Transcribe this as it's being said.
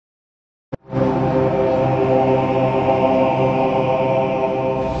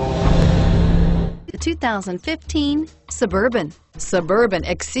2015 Suburban. Suburban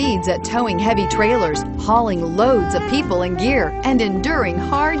exceeds at towing heavy trailers, hauling loads of people and gear, and enduring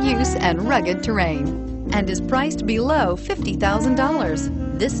hard use and rugged terrain, and is priced below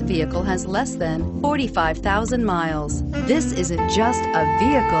 $50,000. This vehicle has less than 45,000 miles. This isn't just a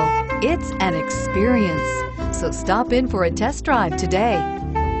vehicle, it's an experience. So stop in for a test drive today.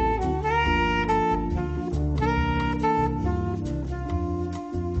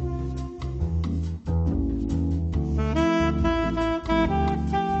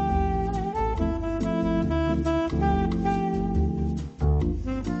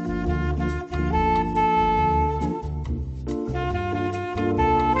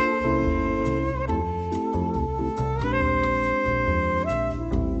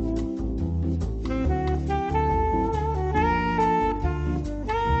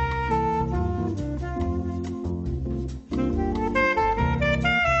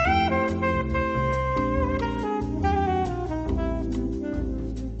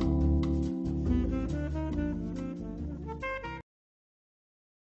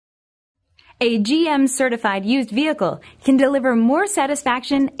 A GM-certified used vehicle can deliver more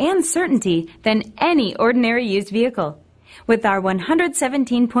satisfaction and certainty than any ordinary used vehicle. With our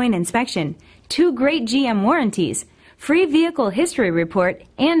 117-point inspection, 2 great GM warranties, free vehicle history report,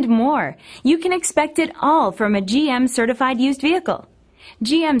 and more, you can expect it all from a GM-certified used vehicle.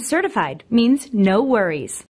 GM-certified means no worries.